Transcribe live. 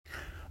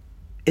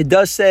It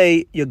does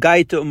say,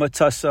 Yagaita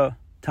umatzasa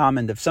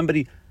tamend. If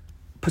somebody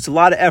puts a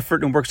lot of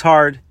effort and works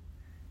hard,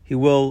 he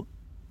will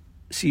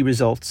see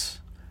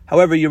results.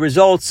 However, your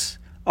results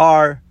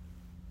are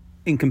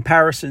in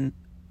comparison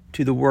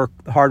to the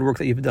hard work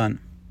that you've done.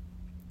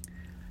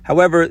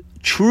 However,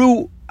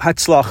 true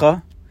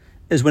hatzlacha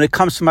is when it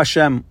comes from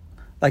Hashem.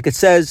 Like it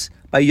says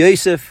by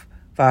Yosef,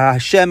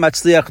 Hashem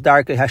matzliach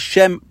darkei,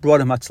 Hashem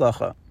brought him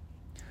hatzlacha.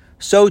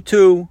 So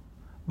too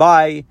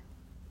by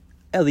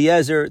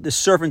Eleazer, the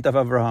servant of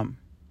Avraham,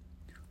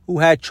 who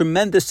had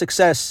tremendous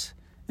success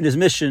in his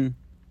mission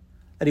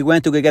that he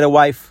went to go get a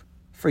wife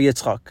for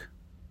Yitzchok.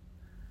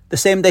 The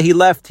same day he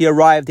left, he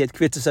arrived, he had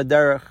kvitzas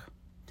haderech.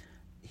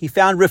 He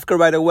found Rivka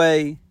right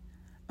away,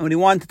 and when he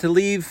wanted to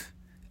leave,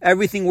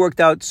 everything worked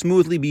out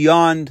smoothly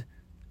beyond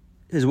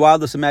his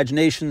wildest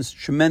imaginations,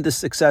 tremendous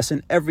success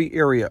in every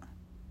area.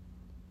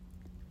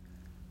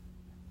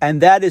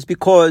 And that is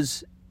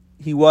because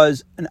he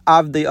was an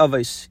avdei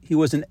avos. He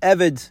was an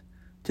eved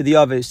to the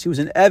avos. He was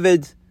an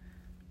eved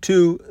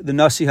to the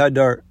nasi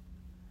hadar.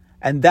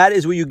 And that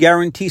is where you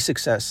guarantee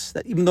success.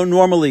 That even though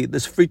normally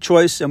there's free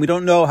choice and we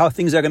don't know how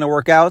things are going to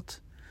work out,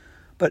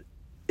 but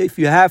if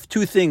you have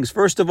two things,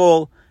 first of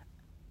all,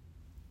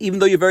 even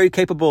though you're very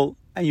capable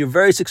and you're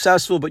very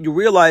successful, but you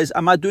realize,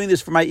 I'm not doing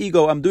this for my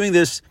ego, I'm doing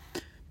this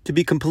to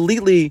be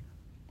completely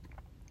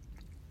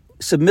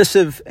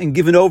submissive and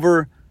given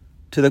over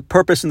to the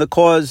purpose and the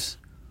cause,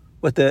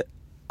 what the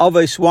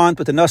avos want,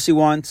 what the nasi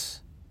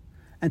wants.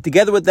 And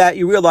together with that,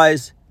 you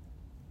realize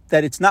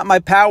that it's not my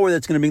power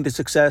that's going to bring the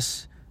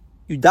success.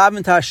 You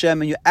daven to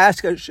Hashem and you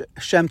ask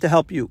Hashem to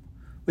help you.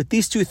 With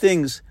these two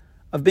things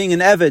of being an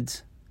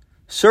eved,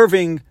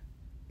 serving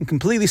and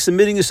completely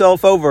submitting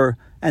yourself over,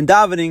 and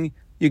davening,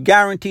 you're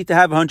guaranteed to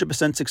have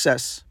 100%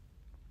 success.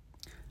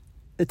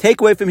 The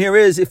takeaway from here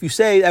is, if you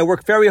say, I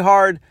work very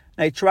hard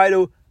and I try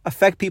to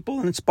affect people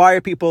and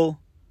inspire people,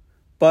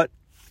 but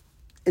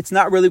it's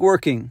not really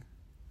working,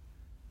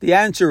 the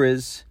answer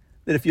is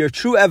that if you're a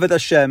true eved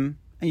Hashem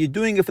and you're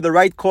doing it for the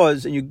right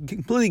cause and you're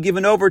completely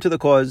given over to the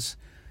cause,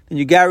 then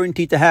you're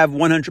guaranteed to have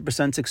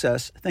 100%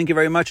 success. Thank you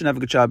very much and have a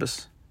good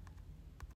Shabbos.